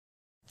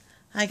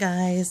Hi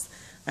guys,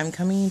 I'm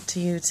coming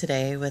to you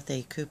today with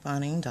a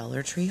couponing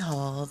Dollar Tree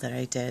haul that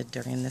I did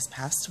during this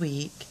past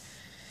week.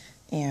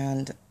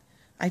 And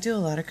I do a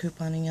lot of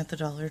couponing at the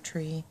Dollar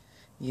Tree.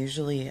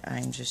 Usually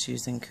I'm just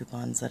using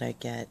coupons that I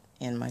get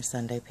in my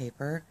Sunday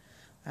paper.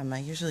 I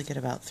usually get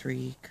about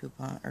three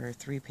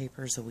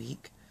papers a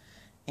week,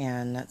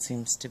 and that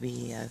seems to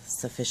be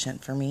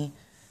sufficient for me.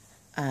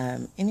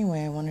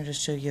 Anyway, I wanted to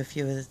show you a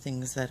few of the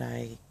things that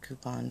I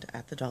couponed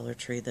at the Dollar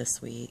Tree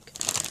this week.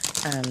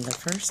 The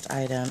first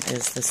item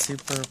is the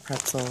Super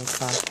Pretzel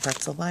Soft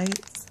Pretzel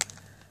Bites.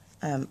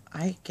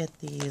 I get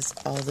these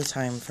all the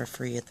time for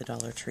free at the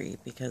Dollar Tree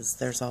because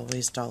there's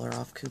always dollar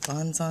off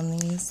coupons on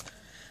these.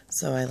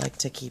 So I like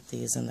to keep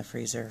these in the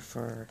freezer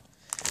for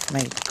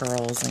my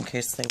girls in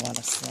case they want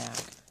a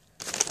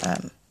snack.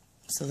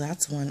 So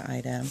that's one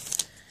item.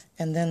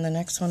 And then the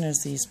next one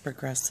is these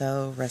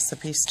Progresso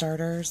recipe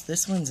starters.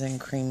 This one's in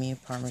creamy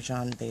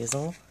Parmesan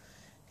basil.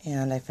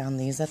 And I found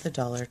these at the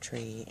Dollar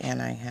Tree,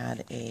 and I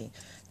had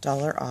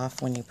 $1 off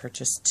when you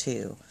purchase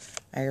two.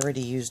 I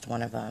already used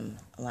one of them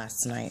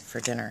last night for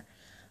dinner,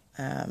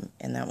 and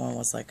that one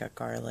was like a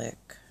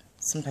garlic,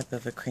 some type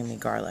of a creamy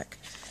garlic.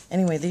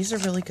 Anyway, these are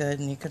really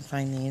good, and you can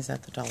find these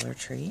at the Dollar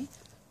Tree.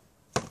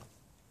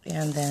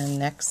 And then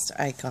next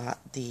I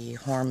got the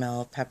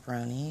Hormel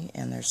pepperoni,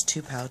 and there's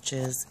 2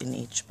 pouches in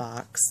each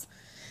box.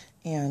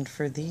 And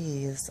for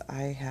these,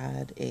 I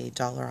had $1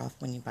 off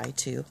when you buy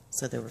 2,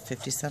 so they were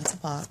 50 cents a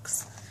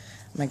box.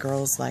 My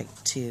girls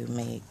like to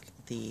make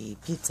the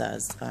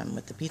pizzas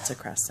with the pizza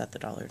crust at the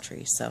Dollar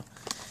Tree, so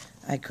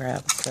I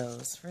grabbed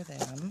those for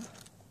them.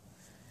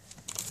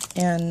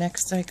 And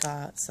next I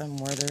got some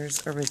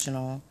Werther's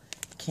Original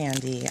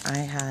candy. I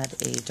had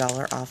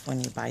 $1 off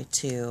when you buy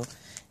 2,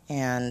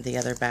 and the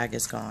other bag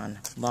is gone,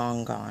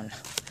 long gone.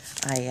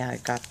 I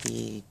got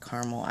the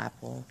caramel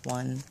apple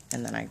one,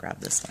 and then I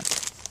grabbed this one.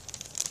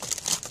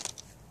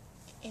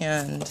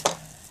 And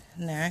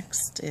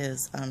next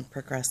is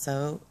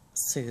Progresso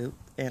soup,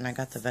 and I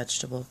got the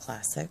vegetable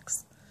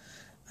classics.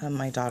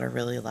 My daughter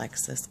really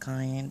likes this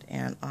kind,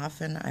 and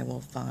often I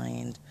will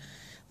find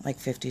like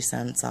 50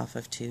 cents off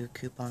of 2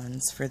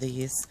 coupons for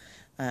these.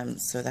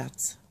 So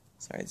that's,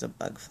 sorry, there's a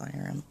bug flying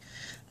around.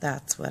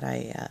 That's what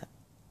I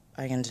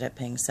ended up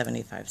paying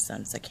 75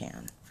 cents a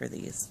can for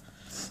these.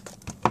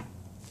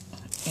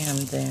 And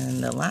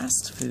then the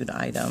last food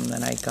item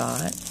that I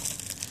got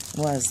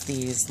was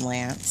these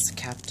Lance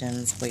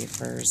Captain's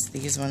wafers.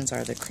 These ones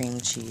are the cream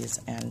cheese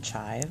and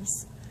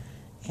chives.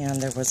 And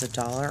there was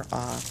 $1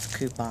 off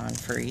coupon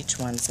for each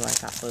one, so I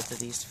got both of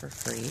these for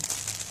free.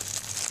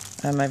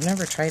 I've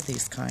never tried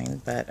these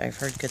kind, but I've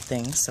heard good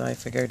things, so I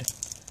figured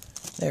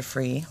they're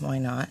free. Why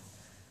not?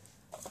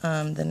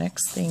 The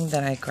next thing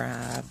that I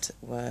grabbed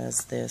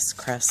was this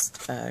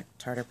Crest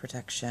Tartar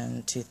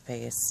Protection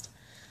toothpaste.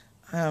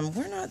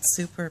 We're not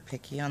super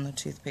picky on the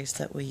toothpaste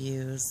that we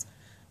use.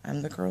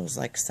 The girls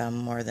like some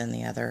more than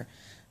the other.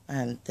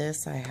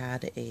 This I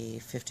had a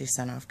 50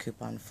 cent off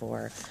coupon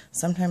for.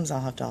 Sometimes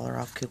I'll have $1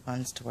 off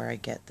coupons to where I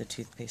get the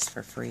toothpaste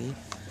for free.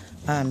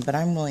 But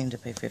I'm willing to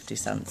pay 50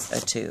 cents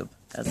a tube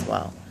as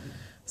well.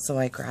 So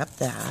I grabbed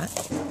that.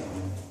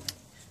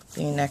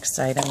 The next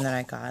item that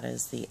I got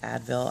is the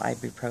Advil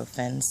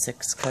Ibuprofen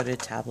 6 coated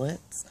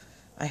tablets.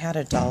 I had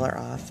 $1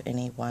 off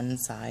any one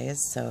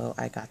size, so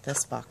I got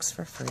this box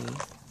for free.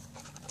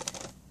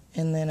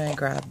 And then I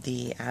grabbed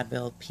the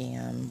Advil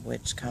PM,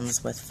 which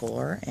comes with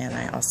 4, and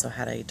I also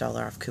had $1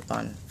 off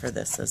coupon for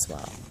this as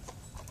well.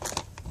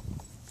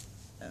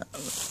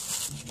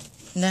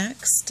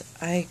 Next,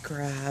 I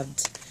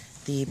grabbed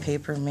the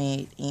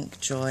Papermate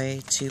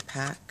Inkjoy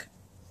 2-pack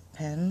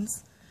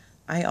pens.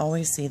 I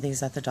always see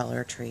these at the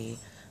Dollar Tree.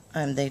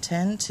 They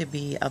tend to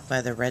be up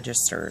by the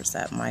registers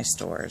at my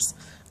stores,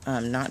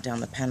 not down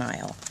the pen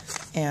aisle.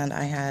 And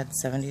I had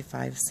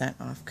 75 cent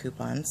off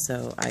coupons,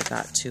 so I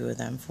got 2 of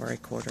them for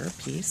 $1.25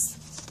 a piece.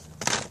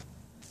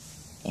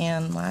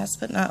 And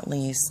last but not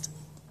least,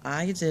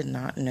 I did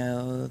not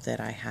know that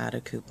I had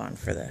a coupon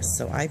for this,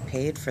 so I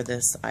paid for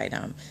this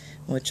item,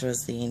 which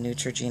was the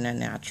Neutrogena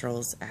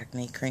Naturals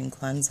Acne Cream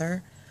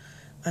Cleanser.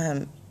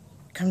 Come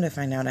to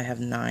find out, I have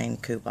 9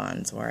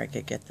 coupons where I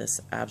could get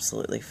this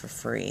absolutely for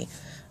free.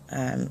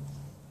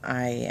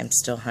 I am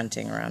still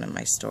hunting around in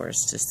my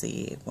stores to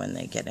see when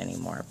they get any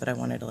more, but I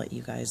wanted to let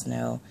you guys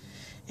know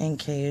in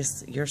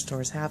case your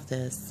stores have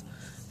this.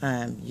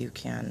 You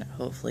can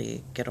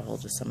hopefully get a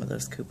hold of some of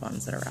those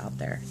coupons that are out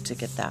there to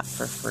get that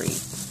for free.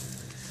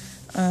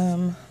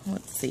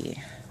 Let's see.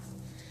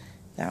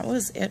 That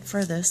was it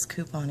for this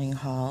couponing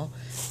haul.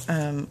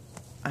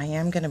 I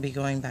am going to be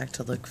going back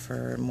to look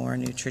for more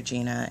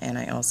Neutrogena, and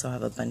I also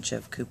have a bunch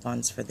of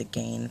coupons for the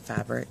Gain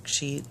fabric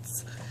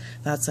sheets.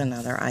 That's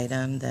another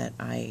item that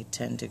I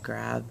tend to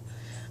grab.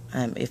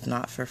 If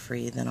not for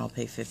free, then I'll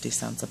pay 50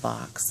 cents a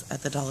box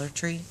at the Dollar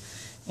Tree,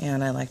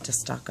 and I like to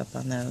stock up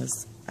on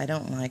those. I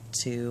don't like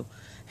to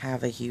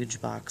have a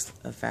huge box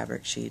of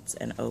fabric sheets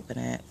and open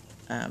it.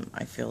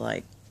 I feel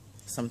like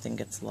something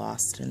gets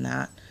lost in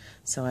that,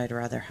 so I'd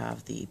rather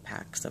have the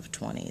packs of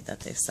 20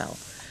 that they sell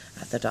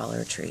at the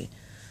Dollar Tree.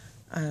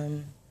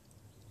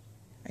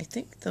 I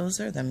think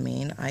those are the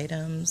main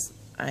items.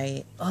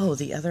 Oh,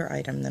 the other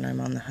item that I'm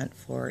on the hunt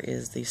for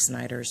is the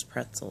Snyder's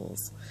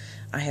pretzels.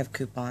 I have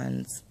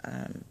coupons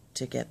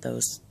to get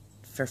those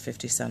for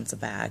 50 cents a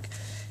bag,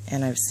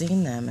 and I've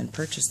seen them and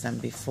purchased them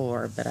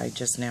before, but I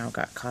just now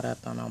got caught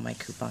up on all my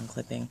coupon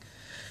clipping,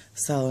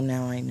 so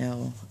now I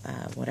know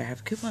what I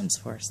have coupons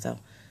for. So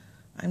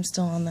I'm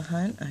still on the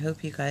hunt. I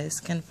hope you guys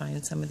can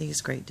find some of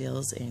these great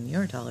deals in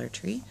your Dollar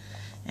Tree,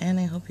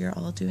 and I hope you're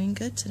all doing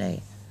good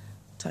today.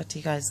 Talk to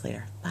you guys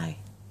later. Bye.